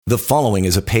The following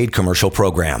is a paid commercial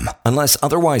program. Unless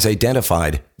otherwise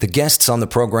identified, the guests on the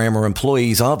program are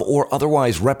employees of or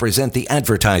otherwise represent the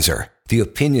advertiser. The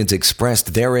opinions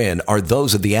expressed therein are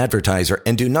those of the advertiser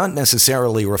and do not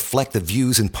necessarily reflect the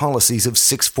views and policies of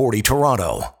 640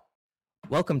 Toronto.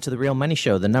 Welcome to The Real Money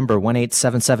Show, the number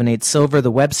 18778-SILVER,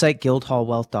 the website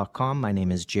guildhallwealth.com. My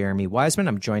name is Jeremy Wiseman.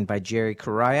 I'm joined by Jerry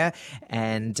Correia.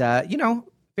 And,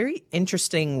 very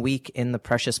interesting week in the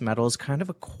precious metals, kind of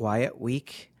a quiet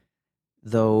week,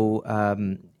 though,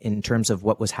 in terms of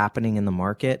what was happening in the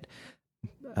market.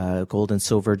 Gold and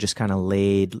silver just kind of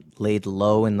laid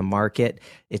low in the market.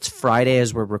 It's Friday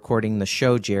as we're recording the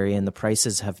show, Jerry, and the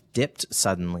prices have dipped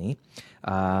suddenly.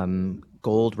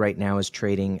 Gold right now is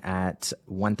trading at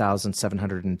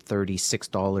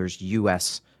 $1,736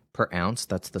 US per ounce.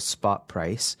 That's the spot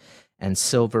price. And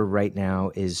silver right now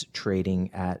is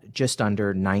trading at just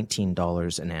under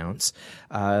 $19 an ounce.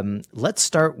 Let's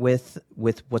start with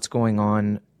what's going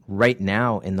on right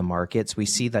now in the markets. We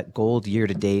see that gold year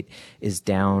to date is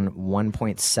down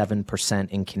 1.7%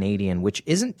 in Canadian, which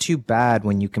isn't too bad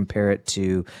when you compare it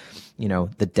to,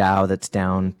 the Dow that's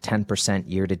down 10%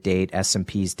 year to date.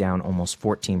 S&P's down almost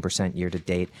 14% year to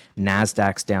date.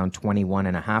 Nasdaq's down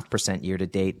 21.5% year to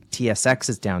date. TSX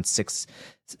is down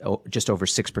just over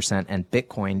 6%, and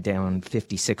Bitcoin down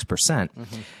 56%.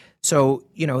 So,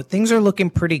 things are looking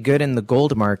pretty good in the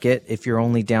gold market if you're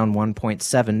only down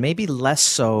 1.7, maybe less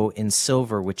so in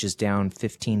silver, which is down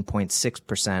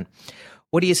 15.6%.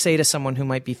 What do you say to someone who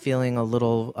might be feeling a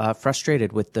little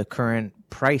frustrated with the current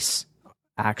price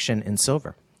action in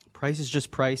silver? Price is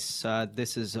just price.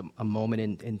 This is a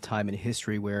moment in time in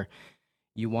history where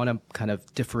you want to kind of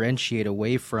differentiate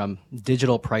away from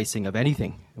digital pricing of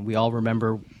anything. And we all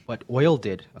remember what oil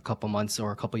did a couple months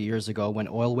or a couple years ago when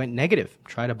oil went negative.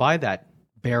 Try to buy that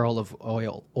barrel of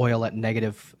oil at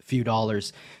negative few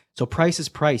dollars. So price is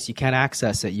price. You can't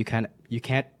access it. You can't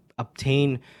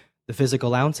obtain the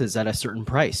physical ounces at a certain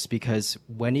price, because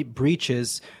when it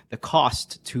breaches the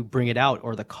cost to bring it out,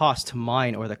 or the cost to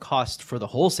mine, or the cost for the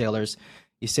wholesalers,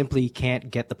 you simply can't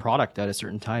get the product at a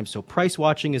certain time. So price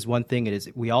watching is one thing.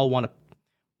 We all want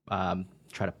to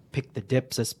try to pick the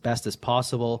dips as best as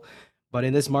possible. But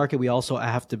in this market, we also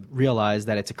have to realize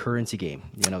that it's a currency game.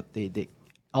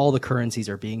 All the currencies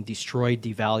are being destroyed,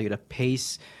 devalued at a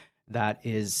pace that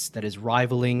is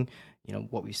rivaling,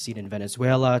 what we've seen in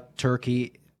Venezuela,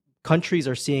 Turkey. Countries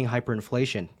are seeing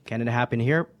hyperinflation. Can it happen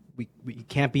here? We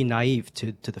can't be naive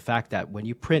to the fact that when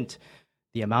you print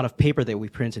the amount of paper that we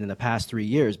printed in the past 3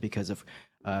 years because of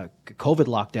COVID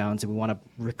lockdowns, and we want to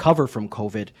recover from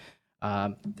COVID,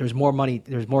 there's more money,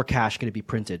 there's more cash going to be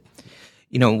printed.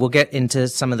 We'll get into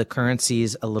some of the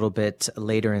currencies a little bit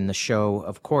later in the show,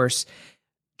 of course.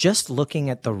 Just looking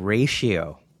at the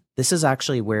ratio, this is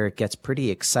actually where it gets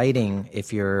pretty exciting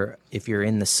if you're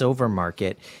in the silver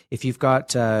market. If you've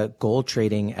got gold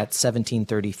trading at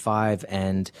 1735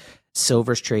 and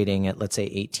silver's trading at, let's say,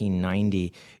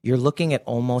 1890, you're looking at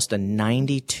almost a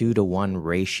 92-to-1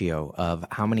 ratio of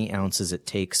how many ounces it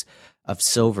takes of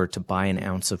silver to buy an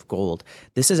ounce of gold.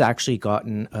 This has actually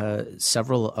gotten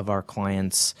several of our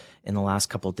clients in the last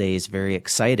couple of days very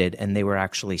excited, and they were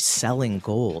actually selling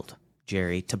gold,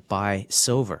 Jerry, to buy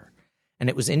silver. And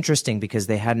it was interesting because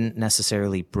they hadn't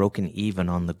necessarily broken even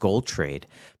on the gold trade.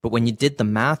 But when you did the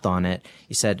math on it,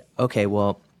 you said, okay,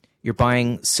 well, you're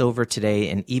buying silver today,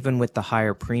 and even with the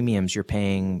higher premiums, you're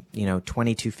paying,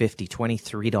 $22.50,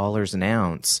 $23 an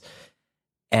ounce.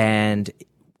 And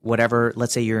whatever,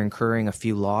 let's say you're incurring a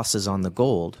few losses on the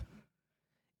gold,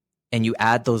 and you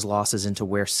add those losses into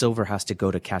where silver has to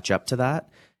go to catch up to that.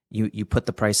 You put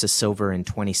the price of silver in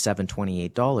 $27,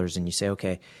 $28, and you say,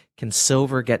 okay, can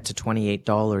silver get to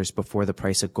 $28 before the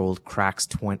price of gold cracks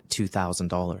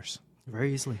 $2,000?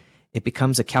 Very easily. It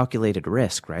becomes a calculated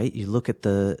risk, right? You look at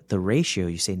the ratio,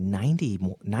 you say 90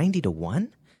 to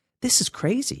 1? This is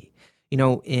crazy.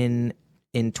 In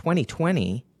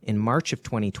 2020, in March of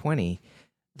 2020,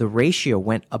 the ratio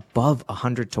went above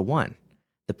 100 to 1.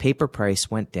 The paper price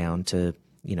went down to,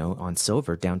 on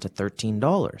silver, down to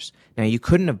 $13. Now, you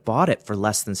couldn't have bought it for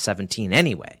less than 17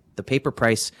 anyway. The paper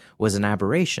price was an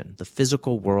aberration. The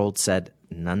physical world said,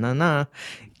 no.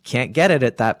 Can't get it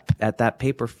at that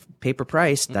paper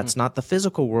price. Mm-hmm. That's not the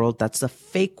physical world. That's the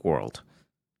fake world,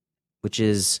 which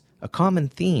is a common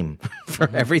theme for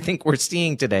everything we're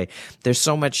seeing today. There's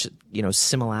so much,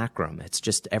 simulacrum. It's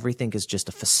just everything is just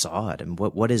a facade, and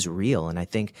what is real. And I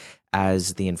think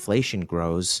as the inflation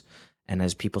grows, and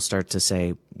as people start to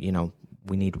say,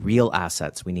 we need real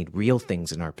assets, we need real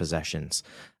things in our possessions,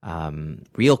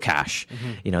 real cash,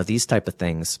 these type of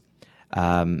things.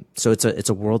 So it's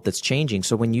a world that's changing.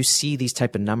 So when you see these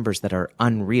type of numbers that are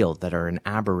unreal, that are an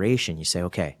aberration, you say,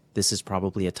 okay, this is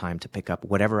probably a time to pick up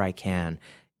whatever I can,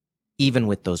 even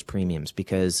with those premiums,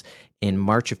 because in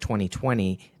March of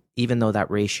 2020, even though that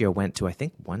ratio went to, I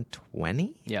think,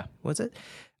 120, was it?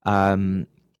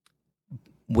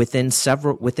 Within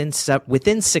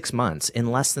 6 months,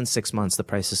 in less than 6 months, the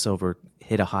price of silver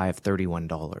hit a high of $31.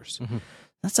 Mm-hmm.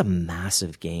 That's a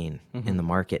massive gain in the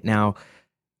market. Now,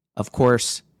 of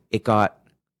course, it got,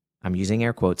 I'm using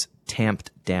air quotes,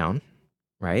 tamped down,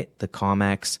 right? The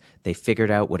COMEX, they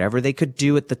figured out whatever they could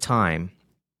do at the time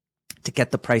to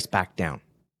get the price back down.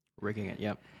 Rigging it,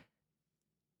 yep.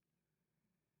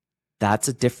 That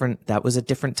was a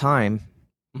different time.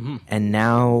 Mm-hmm. And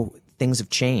now things have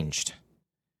changed,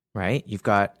 right? You've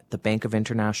got the Bank of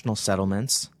International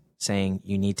Settlements saying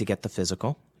you need to get the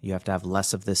physical. You have to have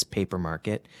less of this paper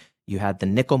market. You had the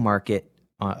nickel market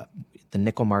on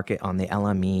the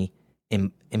LME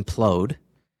implode,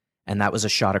 and that was a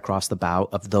shot across the bow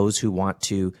of those who want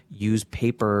to use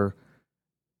paper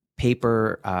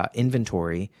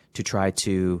inventory to try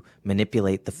to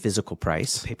manipulate the physical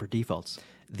price. Paper defaults.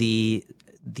 The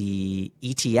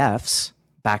ETFs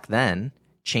back then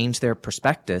changed their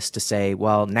prospectus to say,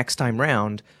 well, next time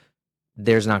round,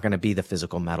 there's not going to be the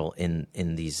physical metal in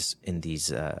these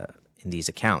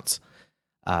accounts.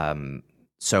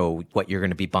 So what you're going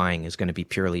to be buying is going to be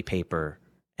purely paper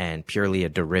and purely a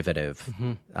derivative,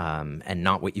 and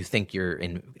not what you think you're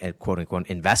quote unquote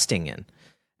investing in.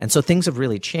 And so things have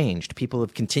really changed. People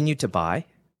have continued to buy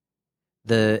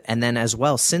and then as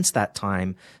well, since that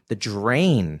time, the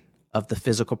drain of the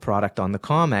physical product on the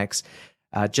COMEX.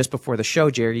 Just before the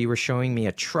show, Jerry, you were showing me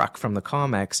a truck from the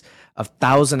COMEX of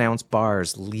 1,000-ounce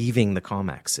bars leaving the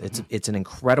COMEX. It's an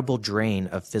incredible drain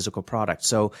of physical product.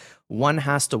 So one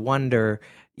has to wonder,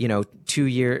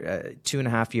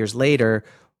 2.5 years later,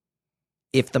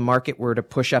 if the market were to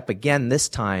push up again this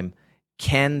time,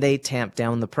 can they tamp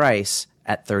down the price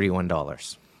at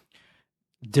 $31?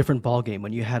 Different ballgame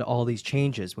when you had all these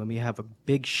changes, when we have a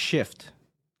big shift.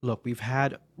 Look, we've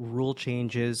had rule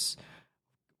changes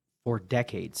for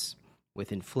decades.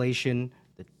 With inflation,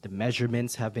 the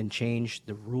measurements have been changed,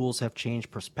 the rules have changed,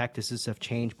 prospectuses have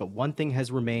changed, but one thing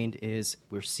has remained is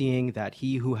we're seeing that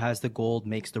he who has the gold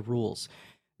makes the rules.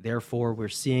 Therefore, we're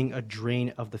seeing a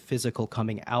drain of the physical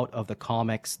coming out of the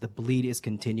COMEX. The bleed is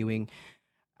continuing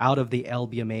out of the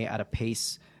LBMA at a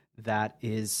pace that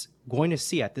is going to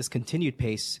see, at this continued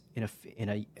pace, in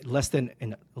less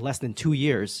than 2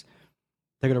 years,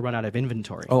 they're going to run out of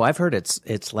inventory. Oh, I've heard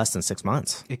it's less than 6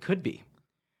 months. It could be.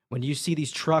 When you see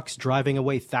these trucks driving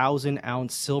away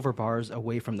 1,000-ounce silver bars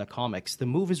away from the COMEX, the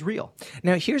move is real.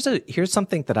 Now, here's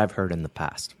something that I've heard in the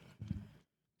past.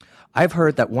 I've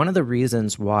heard that one of the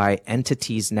reasons why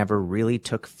entities never really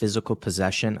took physical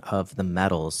possession of the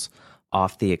metals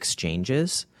off the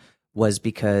exchanges was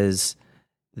because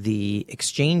the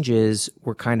exchanges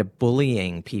were kind of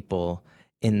bullying people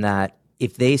in that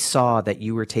if they saw that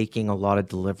you were taking a lot of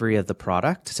delivery of the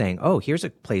product, saying, oh, here's a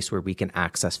place where we can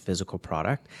access physical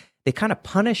product, they kind of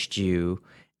punished you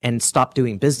and stopped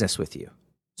doing business with you.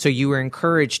 So you were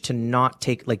encouraged to not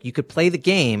take, like you could play the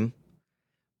game,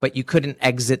 but you couldn't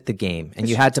exit the game, and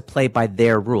you had to play by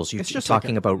their rules. You're just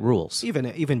talking about rules.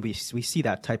 Even we see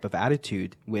that type of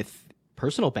attitude with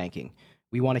personal banking.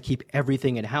 We want to keep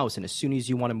everything in-house, and as soon as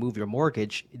you want to move your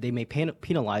mortgage, they may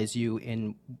penalize you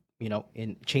in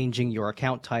changing your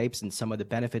account types and some of the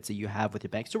benefits that you have with your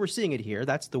bank. So we're seeing it here.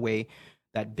 That's the way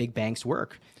that big banks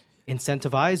work.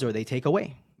 Incentivize or they take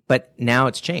away. But now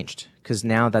it's changed because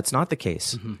now that's not the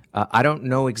case. Mm-hmm. I don't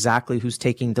know exactly who's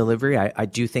taking delivery. I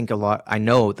do think I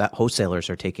know that wholesalers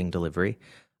are taking delivery.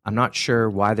 I'm not sure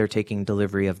why they're taking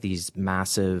delivery of these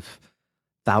massive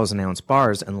 1,000-ounce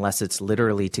bars unless it's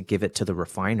literally to give it to the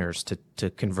refiners to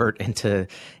convert into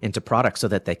product so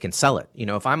that they can sell it.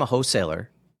 If I'm a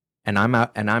wholesaler and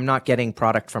I'm not getting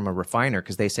product from a refiner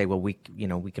because they say, well, we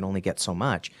can only get so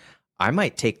much, I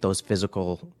might take those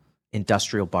physical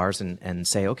industrial bars and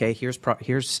say, okay, here's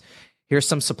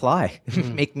some supply,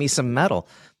 make me some metal.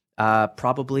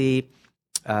 Probably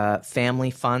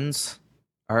family funds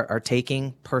are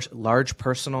taking, large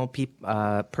personal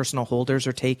holders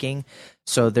are taking.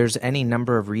 So there's any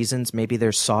number of reasons. Maybe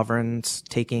there's sovereigns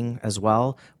taking as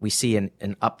well. We see an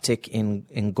uptick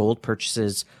in gold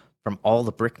purchases from all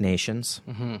the BRIC nations.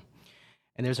 Mm-hmm.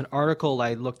 And there's an article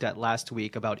I looked at last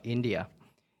week about India.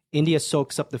 India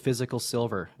soaks up the physical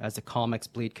silver as the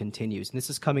COMEX bleed continues. And this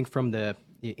is coming from the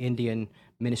Indian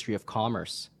Ministry of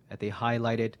Commerce. They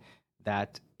highlighted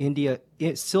that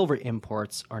silver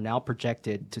imports are now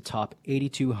projected to top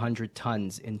 8,200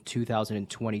 tons in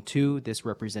 2022. This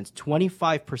represents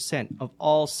 25% of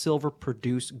all silver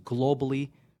produced globally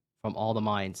from all the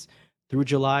mines. Through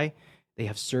July, they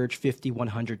have surged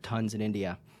 5,100 tons in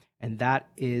India. And that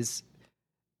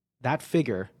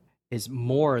figure is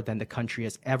more than the country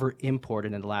has ever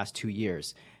imported in the last 2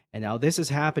 years. And now this is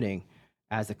happening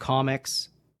as the COMEX,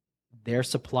 their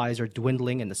supplies are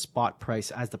dwindling and the spot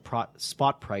price, as the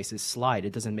spot prices slide.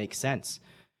 It doesn't make sense.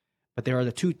 But there are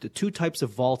the two types of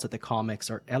vaults at the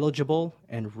COMEX are eligible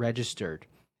and registered.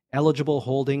 Eligible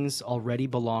holdings already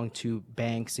belong to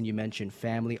banks, and you mentioned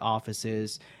family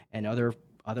offices and other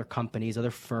companies,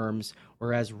 other firms,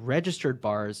 whereas registered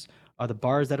bars are the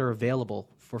bars that are available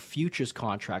for futures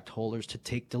contract holders to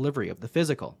take delivery of the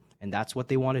physical. And that's what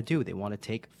they want to do. They want to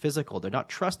take physical. They're not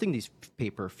trusting these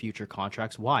paper future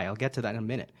contracts. Why? I'll get to that in a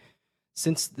minute.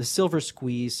 Since the silver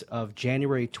squeeze of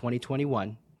January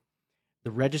 2021, the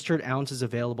registered ounces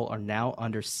available are now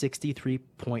under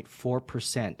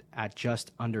 63.4% at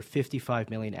just under 55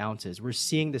 million ounces. We're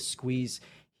seeing the squeeze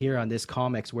here on this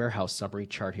COMEX warehouse summary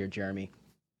chart here, Jeremy.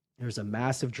 There's a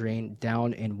massive drain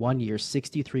down in 1 year,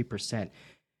 63%.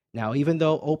 Now, even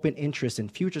though open interest in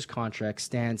futures contracts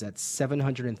stands at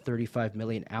 735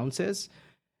 million ounces,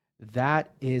 that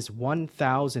is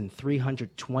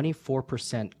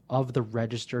 1,324% of the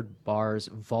registered bars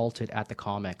vaulted at the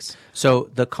COMEX. So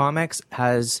the COMEX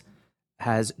has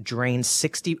drained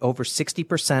over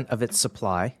 60% of its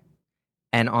supply,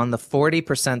 and on the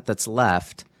 40% that's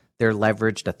left, they're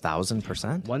leveraged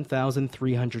 1,000%?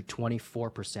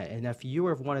 1,324%. And if you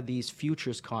are one of these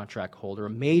futures contract holder, a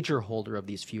major holder of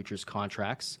these futures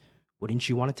contracts, wouldn't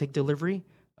you want to take delivery?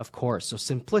 Of course. So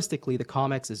simplistically, the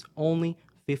COMEX is only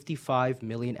 55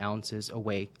 million ounces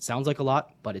away. Sounds like a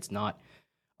lot, but it's not.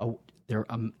 They're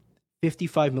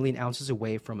 55 million ounces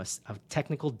away from a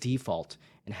technical default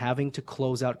and having to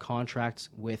close out contracts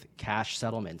with cash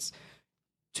settlements.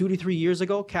 2 to 3 years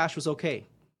ago, cash was okay.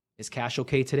 Is cash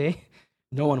okay today?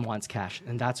 No one wants cash,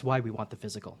 and that's why we want the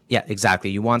physical. Yeah, exactly.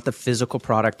 You want the physical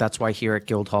product. That's why here at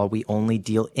Guildhall, we only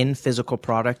deal in physical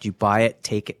product. You buy it,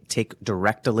 take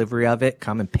direct delivery of it,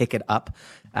 come and pick it up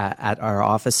at our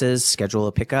offices, schedule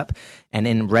a pickup. And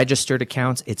in registered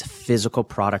accounts, it's physical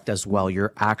product as well.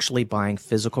 You're actually buying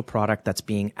physical product that's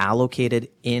being allocated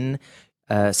in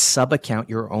a sub-account,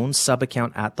 your own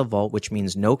sub-account at the vault, which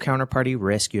means no counterparty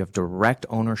risk. You have direct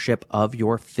ownership of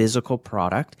your physical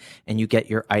product, and you get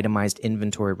your itemized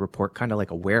inventory report, kind of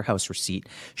like a warehouse receipt,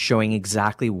 showing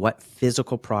exactly what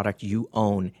physical product you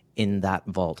own in that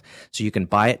vault. So you can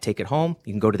buy it, take it home.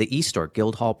 You can go to the e-store,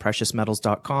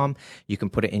 guildhallpreciousmetals.com. You can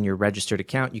put it in your registered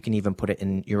account. You can even put it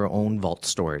in your own vault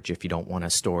storage if you don't want to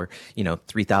store,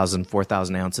 3,000,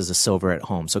 4,000 ounces of silver at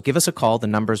home. So give us a call. The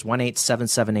number is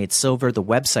 1-877-8-SILVER. The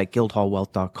website,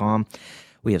 guildhallwealth.com.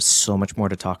 We have so much more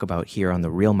to talk about here on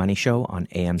The Real Money Show on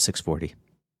AM 640.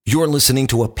 You're listening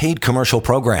to a paid commercial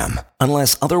program.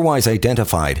 Unless otherwise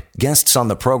identified, guests on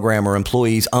the program are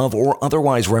employees of or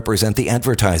otherwise represent the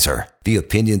advertiser. The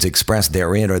opinions expressed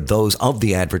therein are those of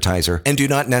the advertiser and do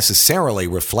not necessarily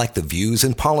reflect the views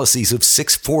and policies of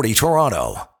 640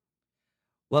 Toronto.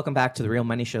 Welcome back to The Real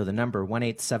Money Show. The number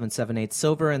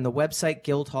 1-877-8-SILVER and the website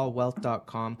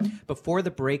guildhallwealth.com. Before the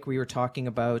break, we were talking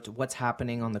about what's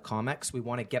happening on the COMEX. We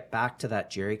want to get back to that,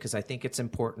 Jerry, because I think it's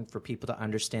important for people to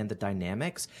understand the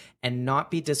dynamics and not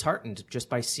be disheartened just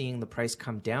by seeing the price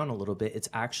come down a little bit. It's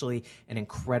actually an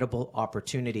incredible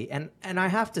opportunity. And I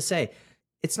have to say,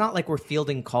 it's not like we're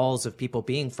fielding calls of people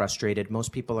being frustrated.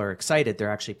 Most people are excited.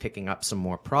 They're actually picking up some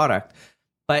more product.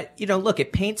 But, look,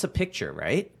 it paints a picture,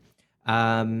 right?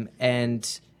 And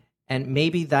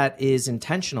maybe that is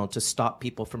intentional to stop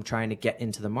people from trying to get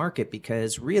into the market,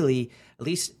 because really, at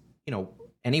least,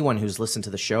 anyone who's listened to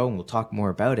the show, and we'll talk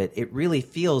more about it, it really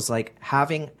feels like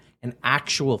having an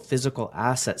actual physical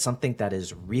asset, something that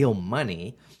is real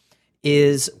money,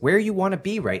 is where you want to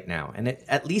be right now. And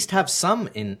at least have some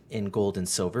in gold and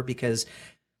silver, because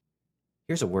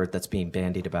here's a word that's being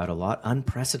bandied about a lot: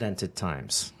 unprecedented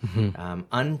times.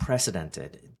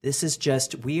 Unprecedented. This is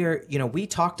just, we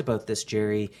talked about this,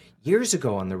 Jerry, years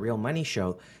ago on The Real Money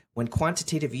Show when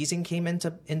quantitative easing came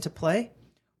into play.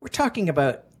 We're talking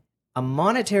about a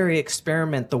monetary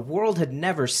experiment the world had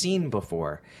never seen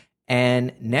before.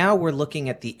 And now we're looking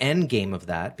at the end game of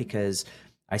that, because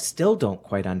I still don't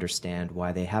quite understand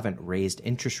why they haven't raised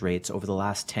interest rates over the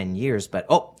last 10 years. But,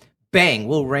 bang,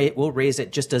 we'll raise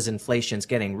it just as inflation's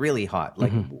getting really hot.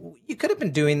 Like, you could have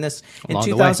been doing this in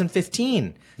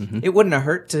 2015. It wouldn't have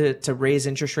hurt to raise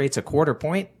interest rates a quarter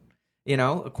point.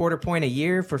 a quarter point a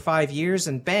year for 5 years,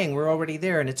 and bang, we're already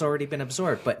there, and it's already been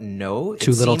absorbed. But no, it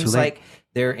Too little, seems too late. like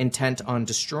they're intent on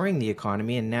destroying the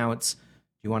economy, and now it's, do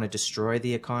you want to destroy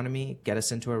the economy, get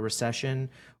us into a recession,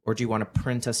 or do you want to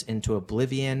print us into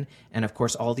oblivion? And of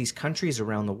course, all these countries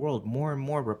around the world, more and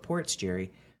more reports,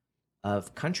 Jerry,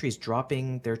 of countries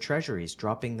dropping their treasuries,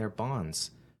 dropping their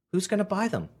bonds. Who's going to buy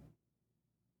them?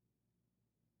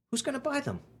 Who's going to buy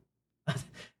them?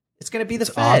 It's going to be the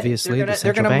Fed. Obviously, they're the going to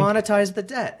central bank. monetize the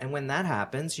debt, and when that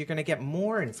happens, you're going to get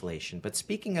more inflation. But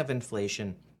speaking of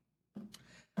inflation,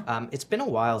 it's been a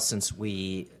while since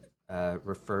we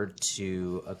referred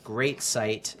to a great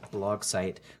site, a blog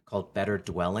site called Better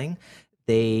Dwelling.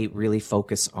 They really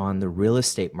focus on the real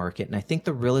estate market, and I think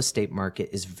the real estate market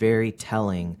is very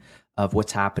telling of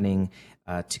what's happening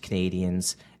to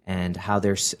Canadians and how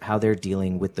they're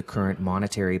dealing with the current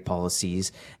monetary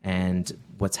policies and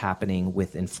what's happening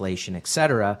with inflation, et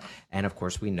cetera. And of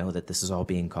course, we know that this is all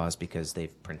being caused because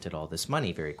they've printed all this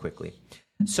money very quickly.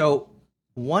 So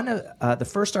one of the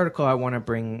first article I want to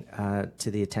bring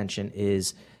to the attention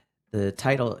is, the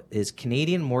title is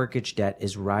Canadian mortgage debt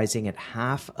is rising at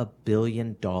 $500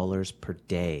 million per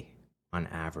day on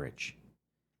average.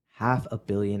 $500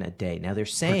 million a day. Now they're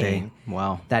saying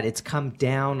Wow. that it's come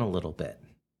down a little bit,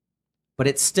 but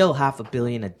it's still $500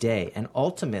 million a day. And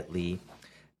ultimately,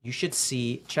 you should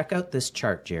check out this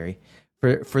chart, Jerry.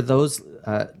 For those,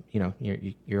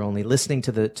 you're only listening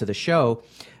to the show.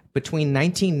 Between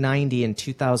 1990 and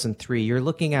 2003, you're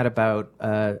looking at about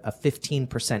a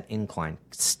 15% incline,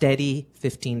 steady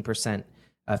 15%,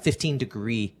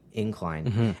 15-degree incline.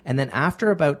 Mm-hmm. And then after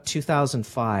about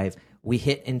 2005, we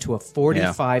hit into a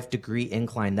 45-degree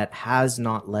incline that has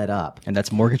not let up. And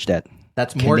that's mortgage debt.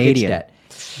 That's Canadian. mortgage debt.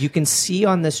 You can see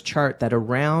on this chart that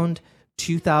around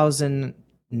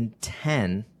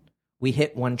 2010, we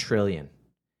hit 1 trillion.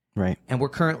 Right. And we're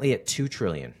currently at 2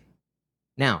 trillion.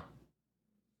 Now,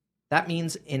 that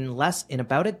means in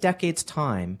about a decade's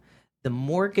time, the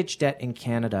mortgage debt in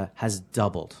Canada has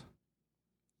doubled.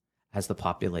 Has the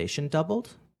population doubled?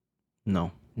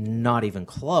 No. Not even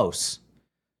close.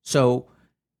 So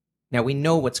now we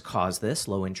know what's caused this.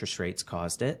 Low interest rates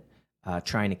caused it.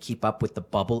 Trying to keep up with the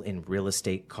bubble in real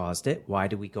estate caused it. Why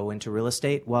do we go into real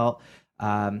estate? Well,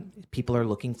 people are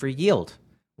looking for yield.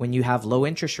 When you have low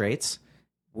interest rates,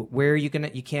 where are you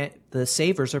going to, the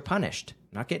savers are punished.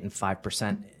 Not getting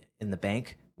 5% in the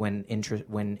bank when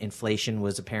inflation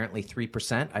was apparently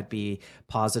 3%. I'd be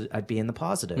in the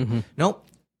positive. Mm-hmm. Nope.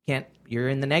 Can't. You're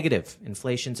in the negative.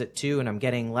 Inflation's at 2 and I'm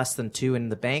getting less than 2 in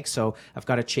the bank, so I've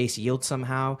got to chase yield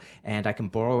somehow, and I can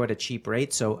borrow at a cheap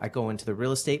rate. So I go into the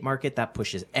real estate market. That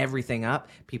pushes everything up.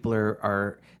 People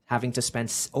are having to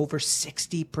spend over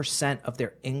 60% of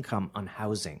their income on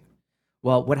housing.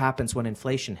 Well, what happens when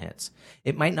inflation hits?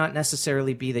 It might not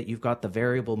necessarily be that you've got the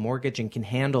variable mortgage and can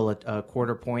handle a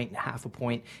quarter point, half a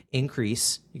point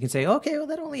increase. You can say, okay, well,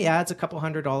 that only adds a couple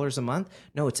 $100 a month.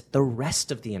 No, it's the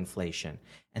rest of the inflation.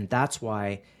 And that's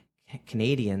why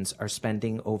Canadians are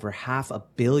spending over $500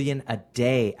 million a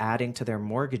day adding to their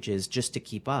mortgages just to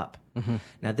keep up. Mm-hmm.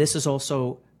 Now, this is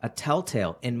also a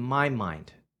telltale in my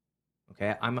mind.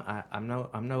 Okay, I'm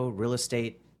no real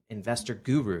estate investor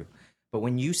guru. But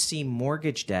when you see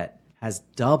mortgage debt has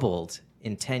doubled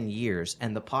in 10 years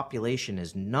and the population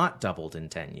is not doubled in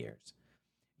 10 years,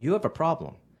 you have a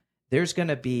problem. There's going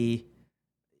to be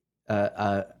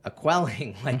a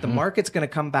quelling, like the market's going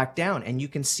to come back down, and you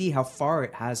can see how far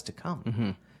it has to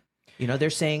come. Mm-hmm. They're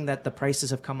saying that the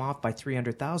prices have come off by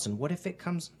 300,000. What if it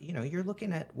comes, you're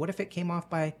looking at, what if it came off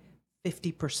by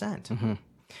 50%? Mm-hmm.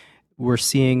 We're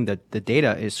seeing that the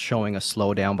data is showing a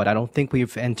slowdown, but I don't think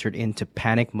we've entered into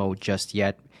panic mode just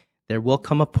yet. There will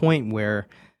come a point where,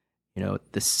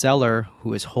 the seller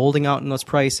who is holding out on those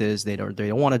prices, they don't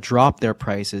want to drop their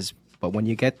prices, but when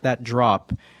you get that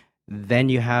drop, then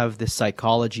you have this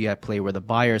psychology at play where the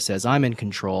buyer says, I'm in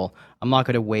control. I'm not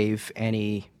going to waive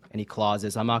any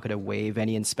clauses. I'm not going to waive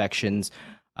any inspections.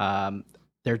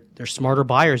 They're smarter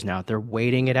buyers now. They're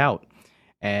waiting it out.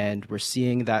 And we're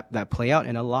seeing that play out.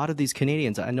 And a lot of these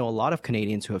Canadians, I know a lot of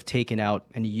Canadians who have taken out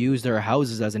and used their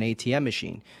houses as an ATM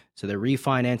machine. So they're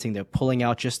refinancing, they're pulling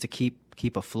out just to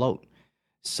keep afloat.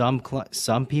 Some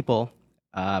people,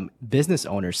 business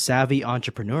owners, savvy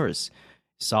entrepreneurs,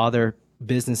 saw their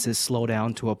businesses slow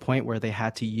down to a point where they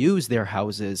had to use their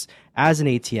houses as an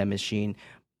ATM machine,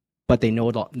 but they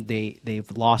know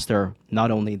they've lost not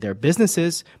only their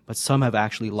businesses, but some have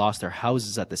actually lost their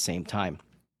houses at the same time.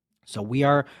 So we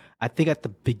are, I think, at the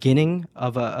beginning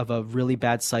of a really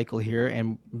bad cycle here,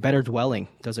 and Better Dwelling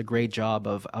does a great job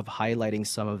of highlighting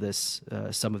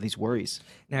some of these worries.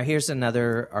 Now, here's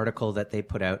another article that they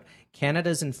put out.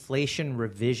 Canada's inflation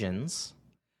revisions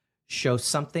show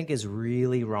something is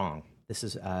really wrong. This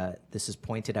is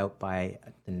pointed out by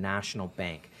the National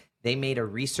Bank. They made a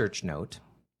research note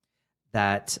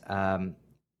that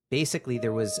basically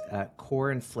there was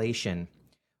core inflation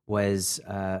was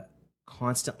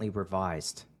constantly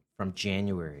revised from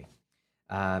January.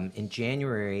 In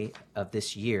January of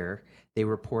this year, they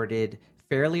reported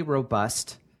fairly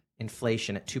robust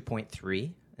inflation at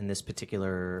 2.3 in this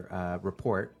particular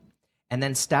report. And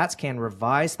then StatsCan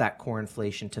revised that core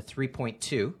inflation to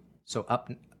 3.2, so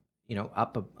up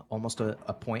almost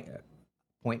a point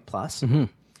plus. Mm-hmm.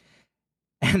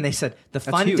 And they said the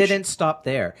fund didn't stop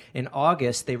there. In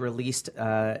August, they released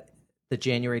the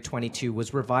January 22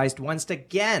 was revised once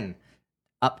again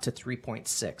up to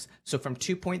 3.6. So from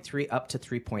 2.3 up to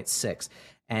 3.6.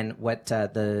 And what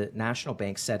the National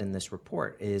Bank said in this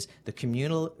report is the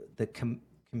cumulative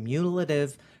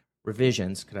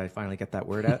revisions, could I finally get that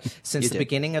word out, since the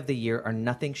beginning of the year are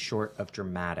nothing short of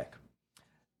dramatic.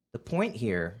 The point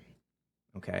here,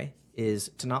 okay, is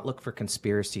to not look for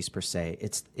conspiracies per se.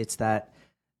 It's that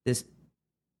this.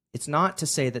 It's not to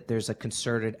say that there's a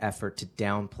concerted effort to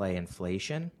downplay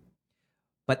inflation,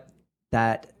 but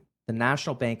that the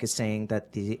National Bank is saying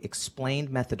that the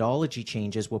explained methodology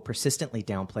changes will persistently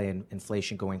downplay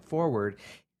inflation going forward,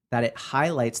 that it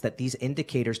highlights that these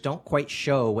indicators don't quite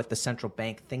show what the central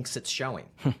bank thinks it's showing,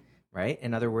 right?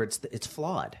 In other words, it's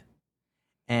flawed.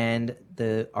 And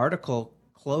the article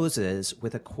closes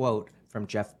with a quote from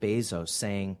Jeff Bezos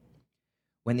saying,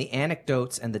 "When the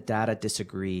anecdotes and the data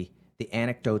disagree, the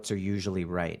anecdotes are usually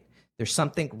right. There's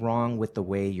something wrong with the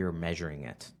way you're measuring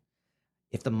it.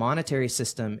 If the monetary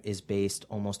system is based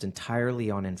almost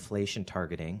entirely on inflation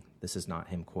targeting," this is not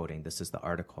him quoting, this is the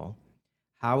article,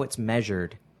 "how it's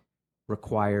measured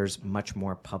requires much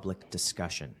more public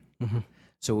discussion." Mm-hmm.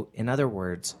 So in other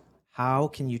words, how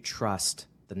can you trust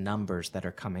the numbers that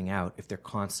are coming out if they're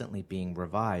constantly being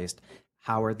revised?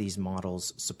 How are these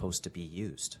models supposed to be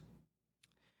used?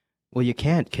 Well, you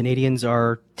can't. Canadians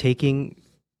are taking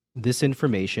this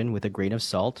information with a grain of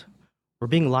salt. We're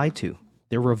being lied to.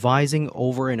 They're revising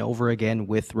over and over again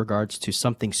with regards to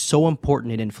something so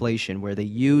important in inflation, where they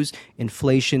use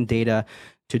inflation data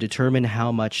to determine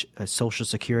how much Social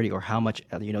Security or how much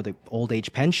the old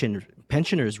age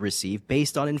pensioners receive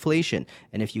based on inflation.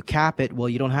 And if you cap it, well,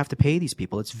 you don't have to pay these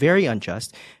people. It's very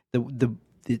unjust.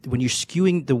 When you're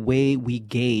skewing the way we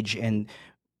gauge, and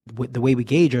the way we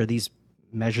gauge are these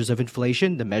measures of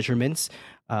inflation, the measurements,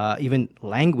 even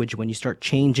language. When you start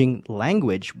changing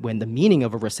language, when the meaning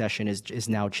of a recession is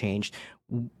now changed,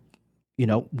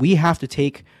 we have to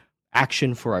take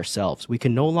action for ourselves. We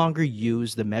can no longer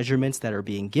use the measurements that are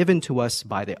being given to us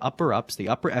by the upper ups, the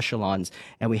upper echelons,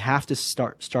 and we have to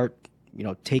start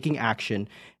taking action.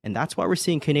 And that's why we're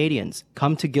seeing Canadians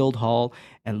come to Guildhall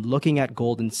and looking at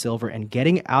gold and silver and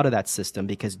getting out of that system.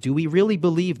 Because do we really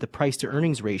believe the price to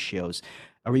earnings ratios?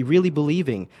 Are we really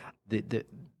believing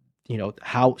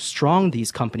how strong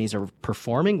these companies are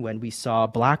performing, when we saw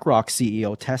BlackRock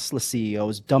CEO, Tesla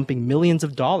CEOs dumping millions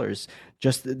of dollars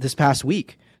just this past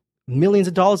week? Millions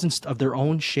of dollars of their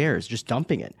own shares, just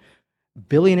dumping it.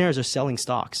 Billionaires are selling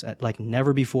stocks at like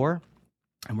never before.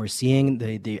 And we're seeing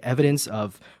the evidence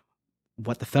of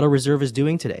what the Federal Reserve is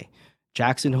doing today.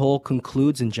 Jackson Hole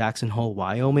concludes in Jackson Hole,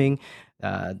 Wyoming.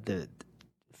 The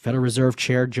Federal Reserve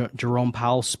Chair Jerome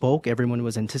Powell spoke. Everyone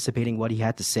was anticipating what he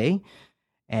had to say.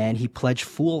 And he pledged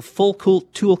full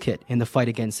toolkit in the fight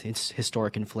against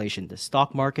historic inflation. The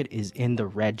stock market is in the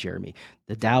red, Jeremy.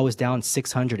 The Dow is down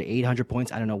 600 to 800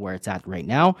 points. I don't know where it's at right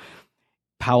now.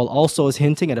 Powell also is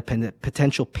hinting at a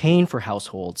potential pain for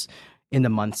households in the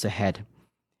months ahead.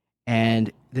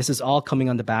 And this is all coming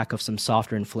on the back of some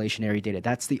softer inflationary data.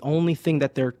 That's the only thing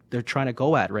that they're trying to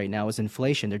go at right now is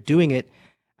inflation. They're doing it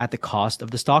at the cost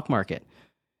of the stock market.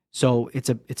 So it's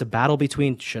a battle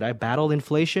between, should I battle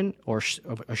inflation or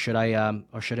should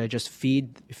I just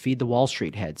feed the Wall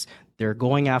Street heads? They're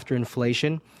going after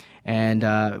inflation, and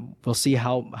we'll see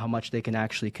how much they can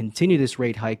actually continue this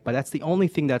rate hike. But that's the only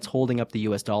thing that's holding up the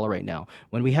U.S. dollar right now.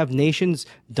 When we have nations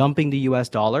dumping the U.S.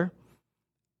 dollar,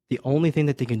 the only thing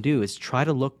that they can do is try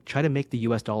to make the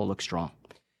U.S. dollar look strong.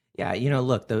 Yeah,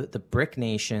 look, the BRIC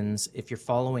nations, if you're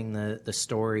following the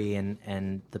story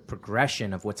and the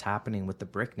progression of what's happening with the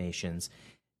BRIC nations,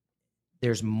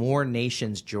 there's more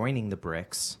nations joining the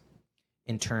BRICS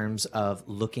in terms of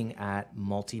looking at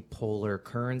multipolar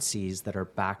currencies that are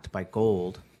backed by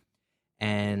gold.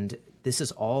 And this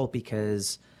is all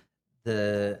because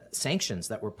the sanctions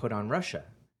that were put on Russia.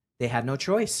 They had no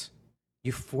choice.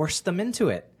 You forced them into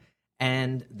it.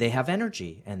 And they have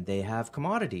energy and they have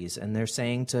commodities. And they're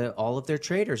saying to all of their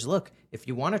traders, look, if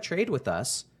you want to trade with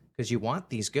us because you want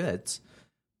these goods,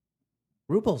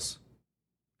 rubles.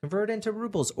 Convert into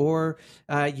rubles, or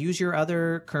use your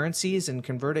other currencies and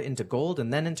convert it into gold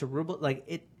and then into ruble. Like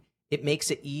it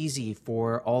makes it easy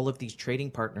for all of these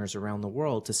trading partners around the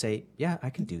world to say, yeah,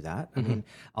 I can do that. I mean,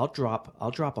 I'll drop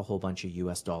a whole bunch of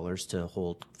US dollars to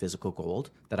hold physical gold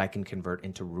that I can convert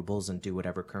into rubles and do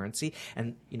whatever currency.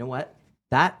 And you know what?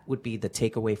 That would be the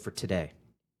takeaway for today.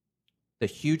 The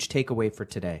huge takeaway for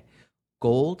today.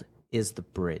 Gold is the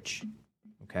bridge.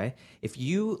 Okay? If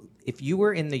you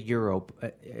were in the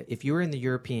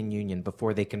European Union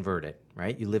before they converted,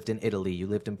 right? You lived in Italy, you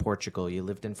lived in Portugal, you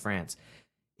lived in France.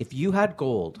 If you had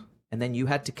gold and then you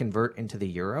had to convert into the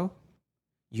euro,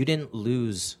 you didn't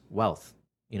lose wealth.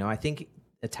 You know, I think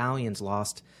Italians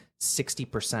lost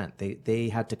 60%. They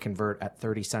had to convert at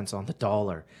 30 cents on the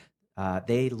dollar.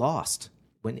 They lost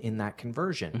when in that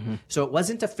conversion. So it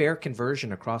wasn't a fair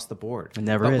conversion across the board. It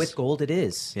never is. But with gold, it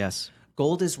is. Yes.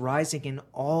 Gold is rising in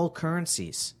all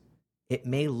currencies. It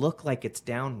may look like it's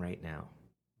down right now,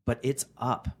 but it's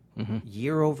up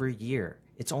year over year.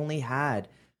 It's only had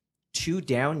 2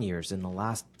 down years in the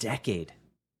last decade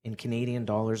in Canadian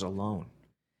dollars alone.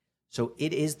 So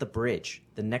it is the bridge.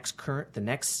 The next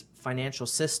financial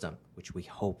system, which we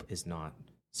hope is not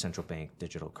central bank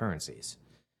digital currencies,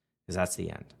 because that's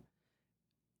the end.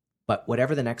 But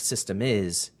whatever the next system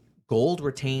is, gold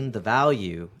retained the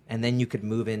value, and then you could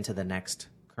move into the next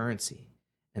currency.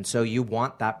 And so you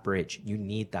want that bridge. You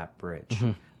need that bridge.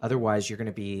 Otherwise, you're going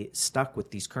to be stuck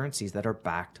with these currencies that are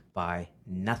backed by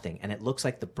nothing. And it looks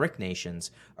like the BRIC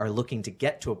nations are looking to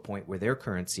get to a point where their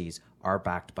currencies are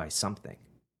backed by something.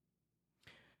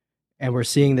 And we're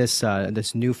seeing this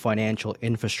this new financial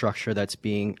infrastructure that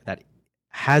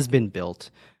has been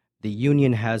built. The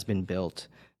union has been built.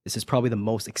 This is probably the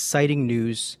most exciting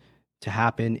news to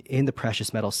happen in the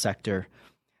precious metal sector,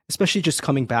 especially just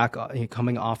coming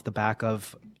off the back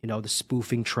of the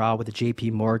spoofing trial with the J.P.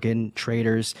 Morgan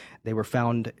traders. They were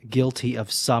found guilty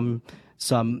of some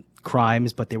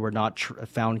crimes, but they were not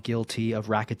found guilty of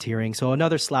racketeering. So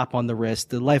another slap on the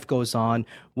wrist. The life goes on.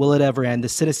 Will it ever end? The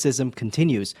cynicism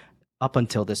continues up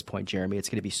until this point, Jeremy. It's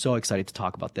going to be so exciting to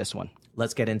talk about this one.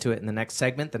 Let's get into it in the next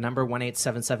segment. The number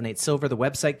 18778-SILVER, the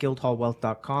website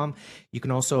guildhallwealth.com. You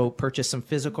can also purchase some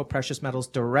physical precious metals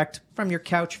direct from your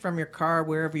couch, from your car,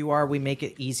 wherever you are. We make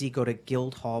it easy. Go to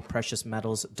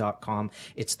guildhallpreciousmetals.com.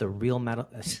 It's the real metal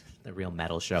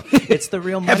show. It's the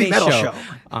real money show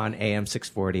on AM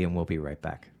 640, and we'll be right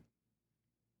back.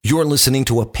 You're listening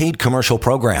to a paid commercial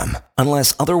program.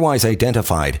 Unless otherwise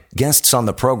identified, guests on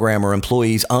the program are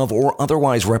employees of or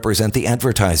otherwise represent the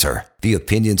advertiser. The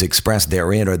opinions expressed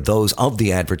therein are those of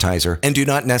the advertiser and do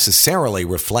not necessarily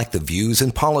reflect the views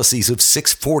and policies of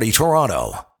 640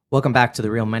 Toronto. Welcome back to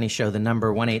The Real Money Show, the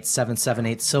number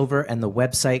 18778-SILVER, and the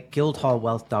website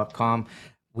guildhallwealth.com.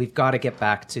 We've got to get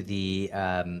back to the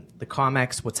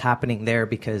COMEX, what's happening there,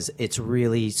 because it's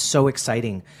really so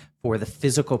exciting for the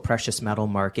physical precious metal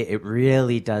market. It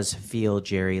really does feel,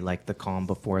 Jerry, like the calm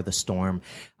before the storm.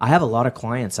 I have a lot of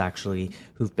clients actually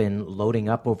who've been loading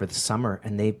up over the summer,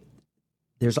 and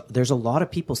there's a lot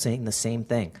of people saying the same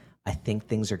thing. I think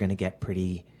things are going to get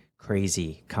pretty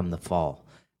crazy come the fall.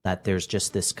 That there's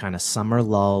just this kind of summer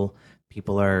lull.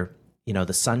 People are,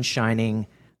 the sun's shining.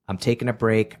 I'm taking a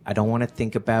break. I don't want to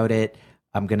think about it.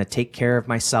 I'm going to take care of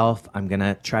myself. I'm going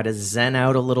to try to zen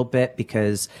out a little bit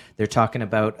because they're talking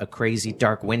about a crazy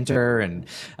dark winter. And,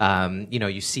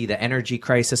 you see the energy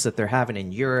crisis that they're having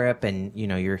in Europe. And,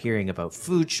 you're hearing about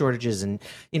food shortages. And,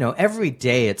 every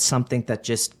day it's something that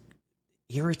just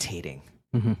irritating.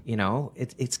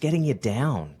 It's getting you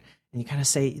down. And you kind of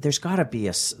say, there's got to be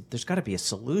a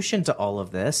solution to all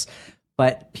of this.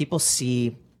 But people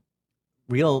see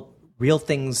real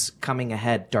things coming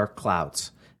ahead, dark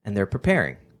clouds. And they're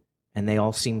preparing, and they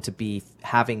all seem to be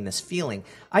having this feeling.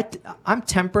 I'm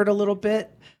tempered a little bit,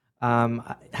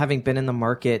 having been in the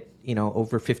market,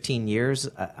 over 15 years.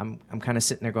 I'm kind of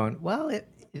sitting there going, well,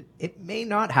 it may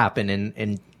not happen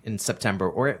in September,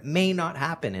 or it may not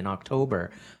happen in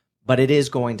October, but it is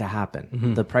going to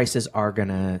happen. The prices are going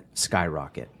to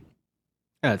skyrocket.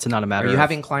 Yeah, it's not a matter. Are you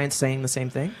having clients saying the same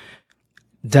thing?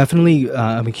 Definitely,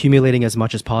 I'm accumulating as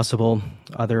much as possible.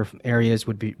 Other areas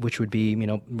would be,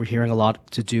 we're hearing a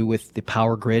lot to do with the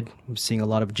power grid. I'm seeing a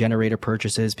lot of generator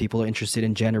purchases. People are interested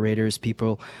in generators.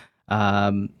 People,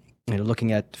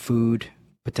 looking at food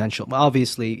potential. Well,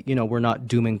 obviously, we're not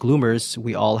doom and gloomers.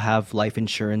 We all have life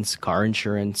insurance, car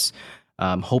insurance,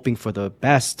 hoping for the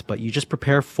best, but you just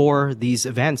prepare for these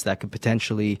events that could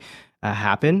potentially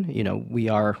happen. You know, we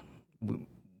are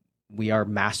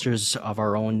masters of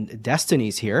our own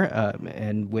destinies here,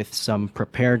 and with some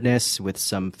preparedness, with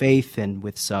some faith, and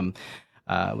with some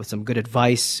good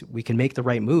advice, we can make the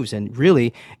right moves. And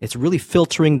really, it's really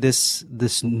filtering this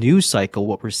news cycle.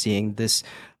 What we're seeing, this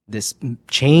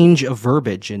change of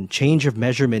verbiage and change of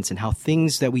measurements, and how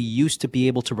things that we used to be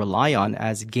able to rely on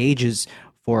as gauges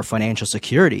for financial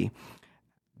security,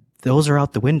 those are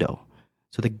out the window.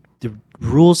 So the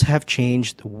rules have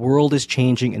changed, the world is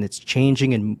changing, and it's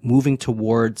changing and moving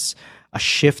towards a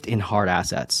shift in hard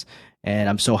assets. And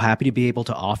I'm so happy to be able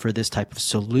to offer this type of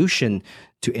solution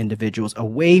to individuals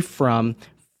away from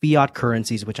fiat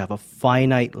currencies, which have a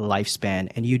finite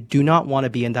lifespan. And you do not want to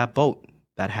be in that boat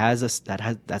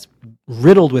that's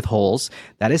riddled with holes,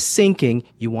 that is sinking.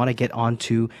 You want to get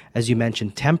onto, as you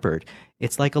mentioned, tempered.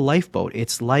 It's like a lifeboat.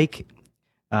 It's like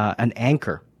an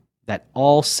anchor that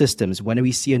all systems, when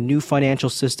we see a new financial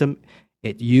system,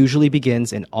 it usually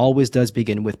begins and always does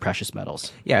begin with precious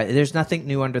metals. Yeah, there's nothing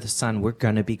new under the sun. We're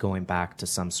going to be going back to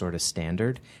some sort of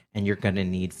standard, and you're going to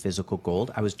need physical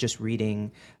gold. I was just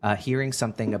hearing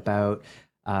something about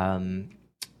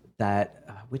that.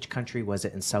 Which country was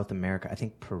it in South America? I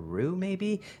think Peru,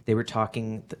 maybe. They were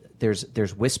talking.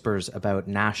 There's whispers about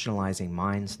nationalizing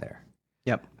mines there.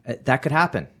 Yep, that could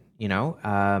happen. You know,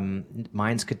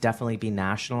 mines could definitely be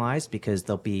nationalized because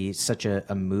there'll be such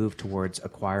a move towards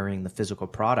acquiring the physical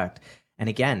product. And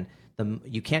again,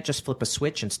 you can't just flip a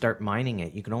switch and start mining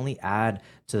it. You can only add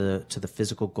to the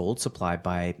physical gold supply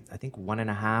by, I think,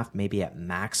 1.5%, maybe at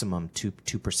maximum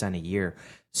 2% a year.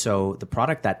 So the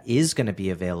product that is going to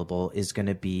be available is going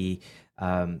to be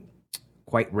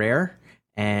quite rare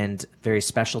and very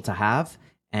special to have.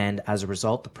 And as a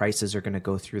result, the prices are going to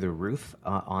go through the roof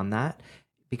on that.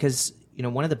 Because, you know,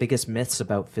 one of the biggest myths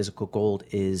about physical gold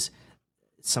is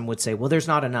some would say, well, there's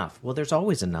not enough. Well, there's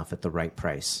always enough at the right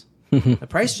price. The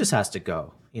price just has to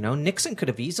go. You know, Nixon could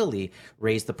have easily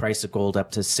raised the price of gold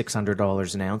up to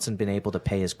 $600 an ounce and been able to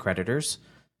pay his creditors.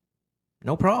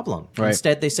 No problem. Right.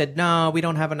 Instead, they said, no, we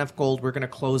don't have enough gold. We're going to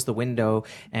close the window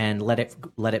and let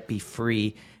it be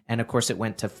free. And of course, it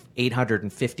went to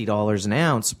 $850 an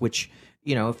ounce, which,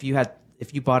 you know, if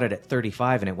you bought it at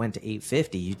 35 and it went to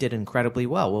 850, you did incredibly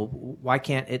well. Well, why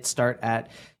can't it start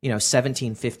at, you know,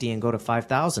 1750 and go to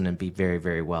 5,000 and be very,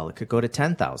 very well? It could go to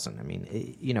 10,000. I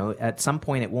mean, you know, at some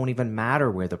point it won't even matter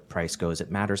where the price goes.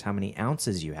 It matters how many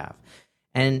ounces you have.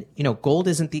 And, you know, gold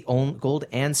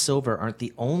and silver aren't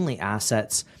the only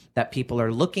assets that people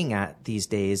are looking at these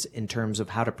days in terms of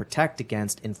how to protect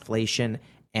against inflation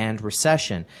and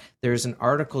recession. There's an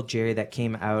article, Jerry, that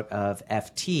came out of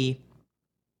FT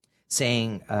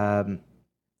saying,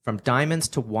 from diamonds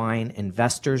to wine,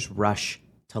 investors rush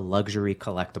to luxury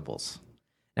collectibles.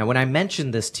 Now, when I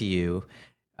mentioned this to you,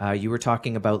 you were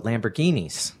talking about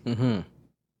Lamborghinis. Mm-hmm.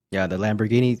 Yeah, the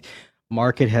Lamborghini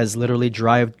market has literally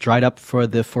dried up for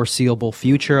the foreseeable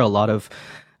future. A lot of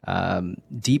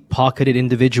deep-pocketed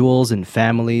individuals and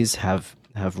families have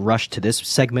rushed to this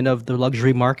segment of the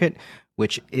luxury market,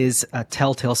 which is a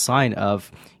telltale sign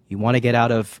of you want to get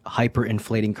out of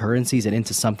hyperinflating currencies and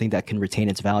into something that can retain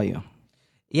its value.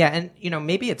 Yeah, and you know,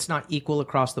 maybe it's not equal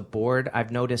across the board.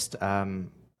 I've noticed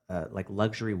like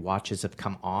luxury watches have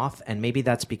come off, and maybe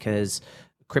that's because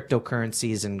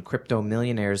cryptocurrencies and crypto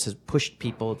millionaires has pushed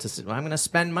people to say, well, I'm going to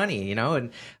spend money, you know,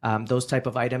 and those type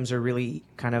of items are really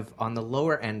kind of on the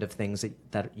lower end of things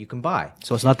that you can buy.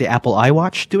 So it's not the Apple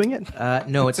iWatch doing it?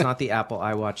 No, it's not the Apple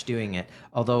iWatch doing it.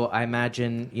 Although I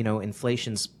imagine, you know,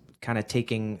 inflation's kind of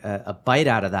taking a bite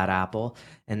out of that apple,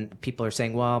 and people are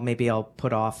saying, well, maybe I'll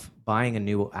put off buying a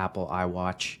new Apple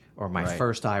iWatch or my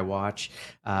first iWatch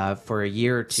for a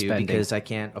year or two because I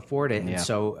can't afford it. Yeah. And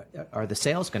so are the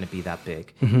sales going to be that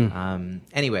big? Mm-hmm.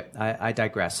 Anyway, I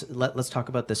digress. Let's talk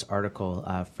about this article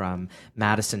from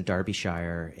Madison,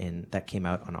 Derbyshire that came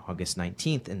out on August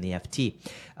 19th in the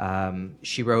FT.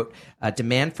 She wrote,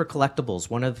 demand for collectibles,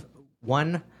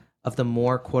 one of the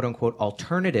more quote-unquote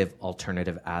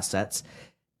alternative assets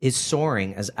is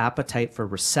soaring as appetite for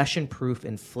recession-proof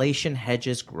inflation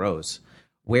hedges grows.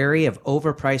 Wary of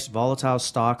overpriced volatile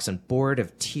stocks and bored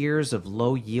of tiers of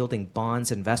low-yielding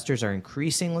bonds, investors are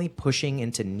increasingly pushing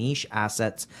into niche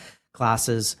assets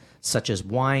classes such as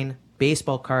wine,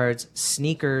 baseball cards,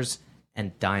 sneakers,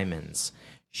 and diamonds.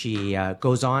 She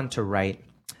goes on to write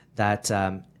that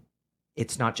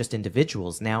it's not just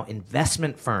individuals. Now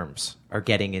investment firms are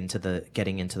getting into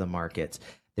the markets.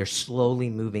 They're slowly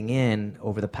moving in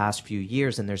over the past few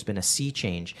years, and there's been a sea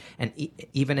change. And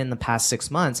even in the past 6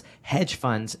 months, hedge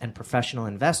funds and professional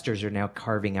investors are now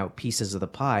carving out pieces of the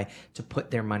pie to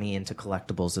put their money into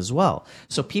collectibles as well.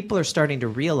 So people are starting to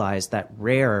realize that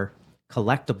rare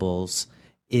collectibles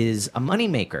is a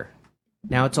moneymaker.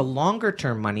 Now, it's a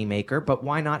longer-term moneymaker, but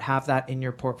why not have that in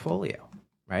your portfolio,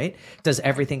 right? Does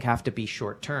everything have to be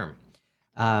short-term?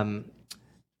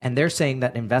 And they're saying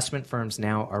that investment firms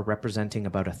now are representing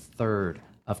about a third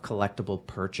of collectible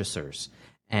purchasers.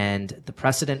 And the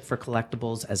precedent for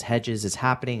collectibles as hedges is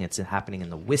happening. It's happening in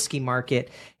the whiskey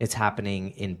market. It's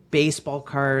happening in baseball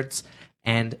cards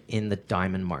and in the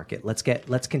diamond market. Let's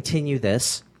continue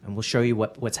this, and we'll show you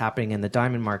what's happening in the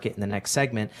diamond market in the next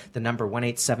segment. The number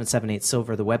 18778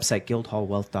 Silver, the website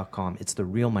guildhallwealth.com. It's the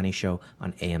Real Money Show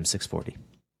on AM 640.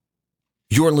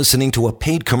 You're listening to a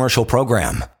paid commercial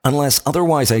program. Unless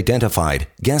otherwise identified,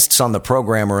 guests on the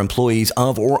program are employees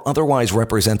of or otherwise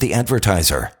represent the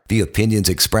advertiser. The opinions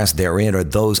expressed therein are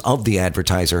those of the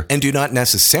advertiser and do not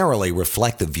necessarily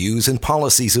reflect the views and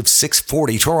policies of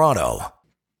 640 Toronto.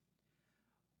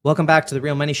 Welcome back to the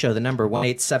Real Money Show, the number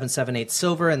 18778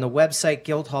 Silver, and the website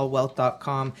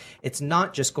guildhallwealth.com. It's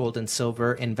not just gold and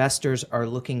silver. Investors are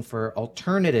looking for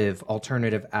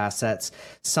alternative assets,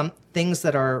 some things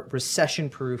that are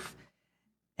recession-proof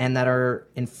and that are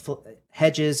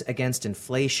hedges against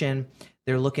inflation.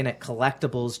 They're looking at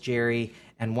collectibles, Jerry,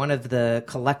 and one of the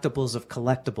collectibles of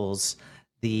collectibles,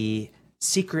 the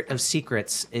secret of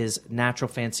secrets, is natural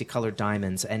fancy colored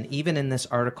diamonds. And even in this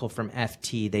article from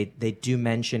FT, they do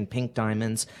mention pink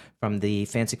diamonds from the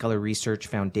Fancy Color Research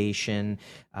Foundation,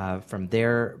 from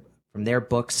their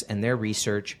books and their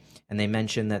research. And they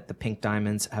mention that the pink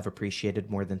diamonds have appreciated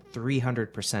more than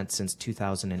 300% since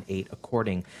 2008,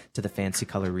 according to the Fancy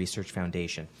Color Research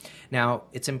Foundation. Now,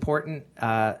 it's important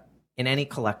in any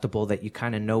collectible that you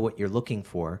kind of know what you're looking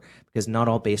for, because not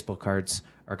all baseball cards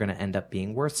are going to end up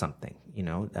being worth something. You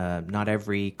know, not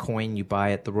every coin you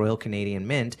buy at the Royal Canadian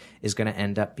Mint is going to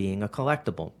end up being a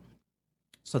collectible.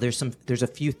 So there's a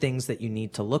few things that you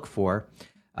need to look for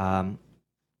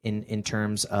in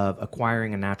terms of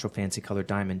acquiring a natural fancy colored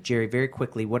diamond. Jerry, very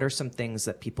quickly, what are some things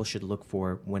that people should look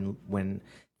for when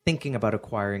thinking about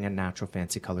acquiring a natural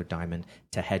fancy colored diamond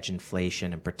to hedge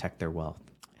inflation and protect their wealth?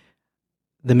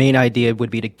 The main idea would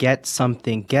be to get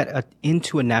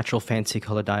into a natural fancy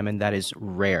color diamond that is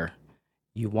rare.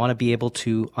 You want to be able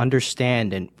to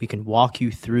understand, and we can walk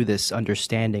you through this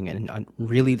understanding and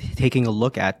really taking a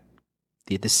look at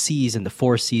the C's and the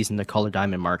 4 C's in the color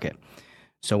diamond market.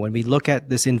 So when we look at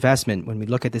this investment, when we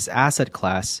look at this asset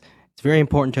class, it's very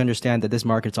important to understand that this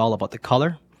market's all about the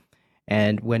color.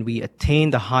 And when we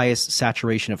attain the highest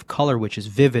saturation of color, which is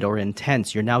vivid or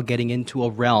intense, you're now getting into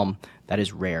a realm that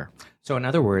is rare. So in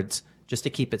other words, just to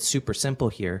keep it super simple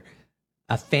here,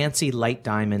 a fancy light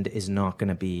diamond is not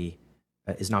going to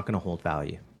hold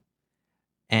value.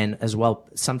 And as well,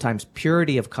 sometimes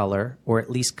purity of color, or at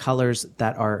least colors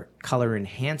that are color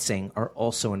enhancing, are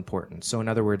also important. So in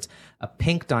other words, a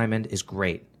pink diamond is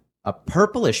great. A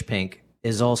purplish pink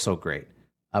is also great.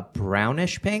 A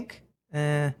brownish pink,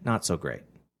 not so great.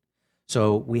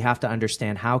 So we have to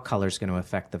understand how color is going to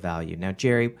affect the value. Now,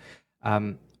 Jerry,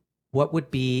 what would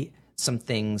be some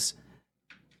things,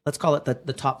 let's call it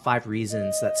the top 5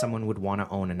 reasons that someone would want to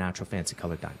own a natural fancy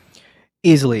colored diamond?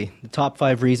 Easily. The top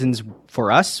 5 reasons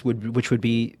for us, which would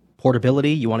be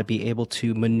portability. You want to be able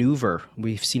to maneuver.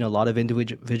 We've seen a lot of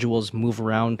individuals move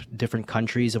around different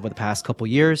countries over the past couple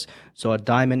years. So a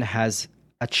diamond has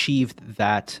achieved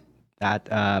that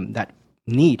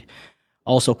need.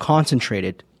 Also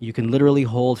concentrated. You can literally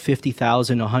hold $50,000,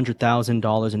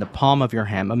 $100,000 in the palm of your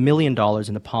hand, $1 million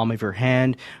in the palm of your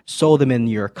hand, sew them in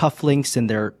your cufflinks, and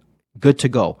they're good to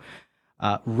go.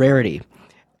 Rarity.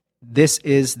 This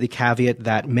is the caveat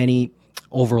that many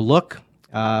overlook.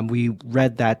 We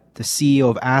read that the CEO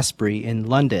of Asprey in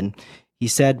London, he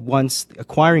said once,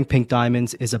 acquiring pink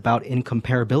diamonds is about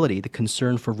incomparability. The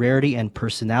concern for rarity and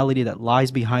personality that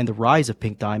lies behind the rise of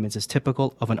pink diamonds is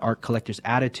typical of an art collector's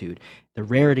attitude. The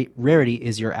rarity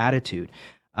is your attitude.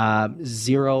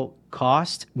 Zero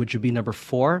cost, which would be number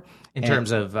 4. In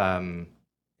terms of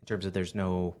there's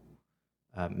no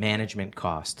management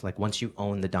cost. Like once you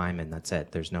own the diamond, that's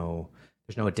it. There's no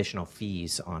additional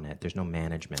fees on it. There's no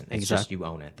management. It's just you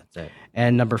own it. That's it.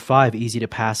 And number 5, easy to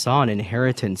pass on.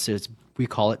 Inheritance is, we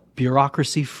call it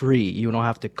bureaucracy free. You don't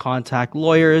have to contact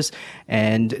lawyers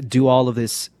and do all of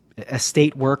this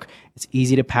estate work. It's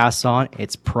easy to pass on.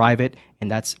 It's private.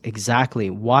 And that's exactly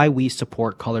why we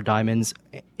support color diamonds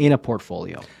in a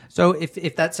portfolio. So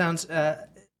if that sounds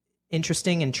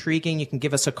interesting, intriguing, you can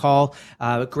give us a call.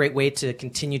 A great way to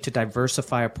continue to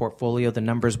diversify our portfolio. The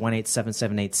number is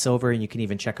 18778-SILVER, and you can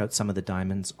even check out some of the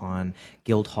diamonds on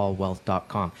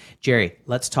guildhallwealth.com. Jerry,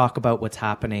 let's talk about what's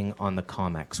happening on the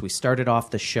COMEX. We started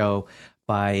off the show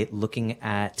by looking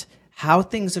at how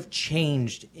things have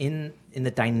changed in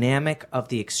the dynamic of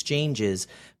the exchanges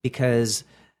because,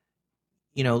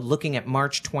 looking at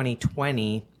March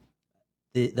 2020,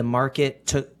 the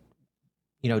market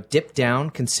dipped down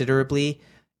considerably.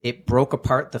 It broke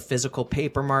apart the physical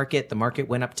paper market. The market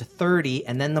went up to 30,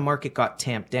 and then the market got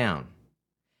tamped down.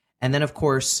 And then, of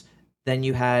course,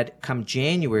 you had, come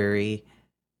January,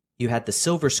 you had the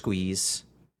silver squeeze,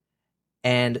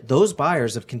 and those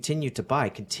buyers have continued to buy,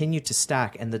 continued to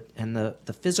stack, and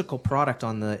the physical product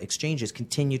on the exchanges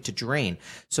continued to drain.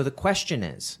 So the question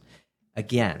is,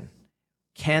 again,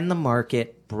 can the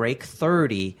market break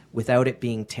 30 without it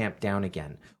being tamped down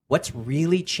again? What's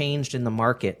really changed in the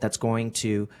market that's going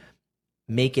to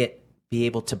make it be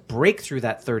able to break through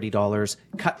that $30,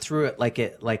 cut through it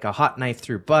like a hot knife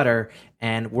through butter,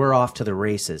 and we're off to the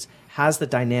races? Has the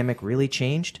dynamic really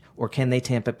changed, or can they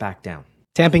tamp it back down?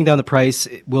 Tamping down the price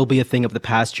will be a thing of the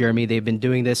past, Jeremy. They've been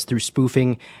doing this through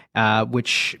spoofing, and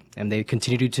they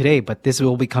continue to today, but this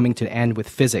will be coming to an end with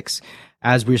physics.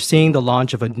 As we're seeing the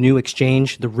launch of a new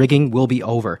exchange, the rigging will be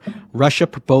over. Russia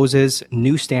proposes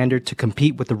new standard to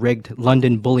compete with the rigged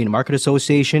London Bullion Market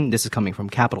Association. This is coming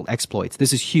from Capital Exploits.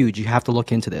 This is huge. You have to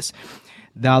look into this.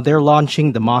 Now, they're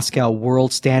launching the Moscow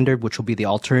World Standard, which will be the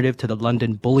alternative to the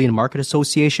London Bullion Market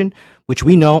Association, which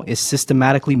we know is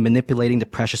systematically manipulating the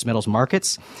precious metals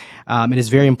markets. It is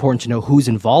very important to know who's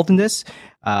involved in this.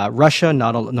 Russia,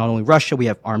 not only Russia, we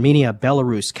have Armenia,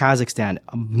 Belarus, Kazakhstan,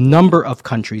 a number of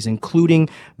countries, including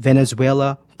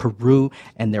Venezuela, Peru,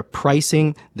 and they're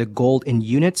pricing the gold in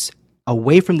units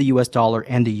away from the US dollar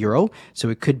and the euro. So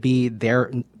it could be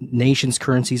their nation's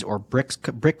currencies or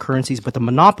brick currencies, but the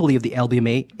monopoly of the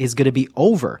LBMA is going to be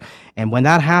over. And when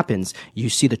that happens, you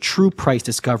see the true price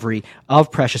discovery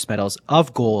of precious metals,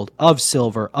 of gold, of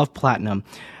silver, of platinum.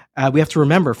 We have to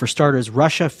remember, for starters,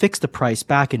 Russia fixed the price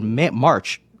back in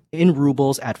March in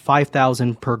rubles at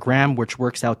 5,000 per gram, which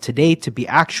works out today to be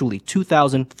actually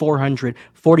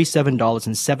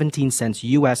 $2,447.17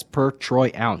 US per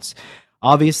troy ounce.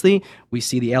 Obviously, we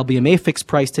see the LBMA fixed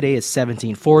price today is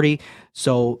 $1,740.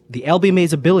 So the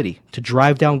LBMA's ability to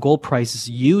drive down gold prices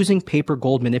using paper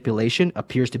gold manipulation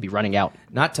appears to be running out.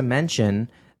 Not to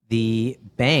mention the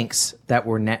banks that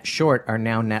were net short are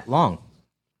now net long,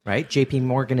 right? JP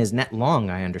Morgan is net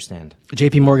long, I understand.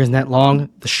 JP Morgan's net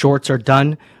long. The shorts are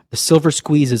done. The silver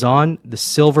squeeze is on. The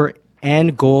silver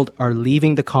and gold are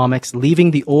leaving the COMEX,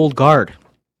 leaving the old guard.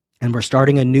 And we're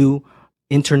starting a new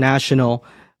international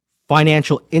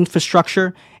financial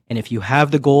infrastructure. And if you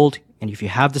have the gold and if you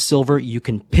have the silver, you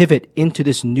can pivot into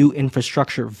this new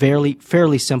infrastructure.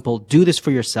 Fairly simple. Do this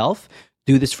for yourself.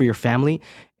 Do this for your family.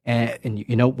 And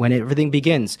when everything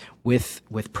begins with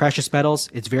precious metals,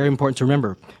 it's very important to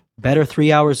remember, better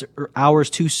 3 hours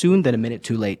too soon than a minute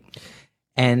too late.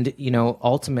 And,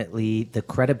 ultimately, the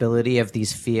credibility of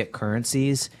these fiat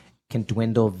currencies can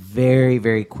dwindle very,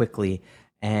 very quickly.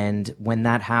 And when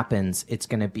that happens, it's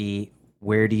going to be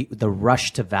the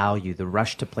rush to value, the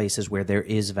rush to places where there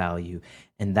is value.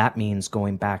 And that means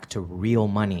going back to real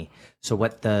money. So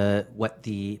what the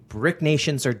BRIC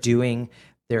nations are doing,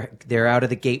 they're out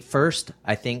of the gate first.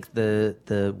 I think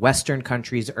the Western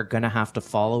countries are going to have to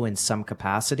follow in some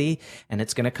capacity, and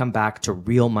it's going to come back to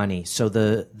real money. So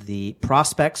the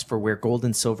prospects for where gold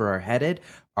and silver are headed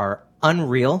are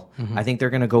unreal. Mm-hmm. I think they're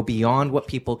going to go beyond what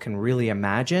people can really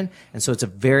imagine. And so it's a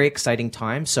very exciting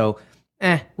time. So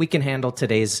we can handle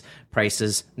today's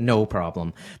prices, no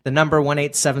problem. The number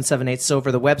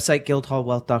 18778-SILVER, the website,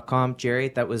 guildhallwealth.com. Jerry,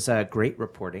 that was great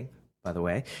reporting, by the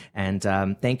way. And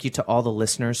thank you to all the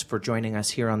listeners for joining us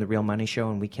here on The Real Money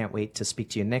Show. And we can't wait to speak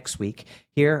to you next week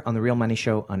here on The Real Money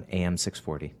Show on AM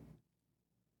 640.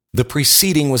 The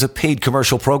preceding was a paid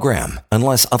commercial program.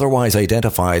 Unless otherwise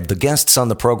identified, the guests on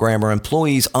the program are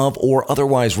employees of or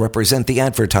otherwise represent the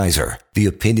advertiser. The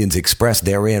opinions expressed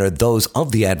therein are those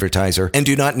of the advertiser and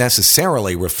do not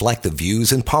necessarily reflect the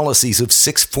views and policies of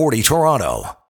 640 Toronto.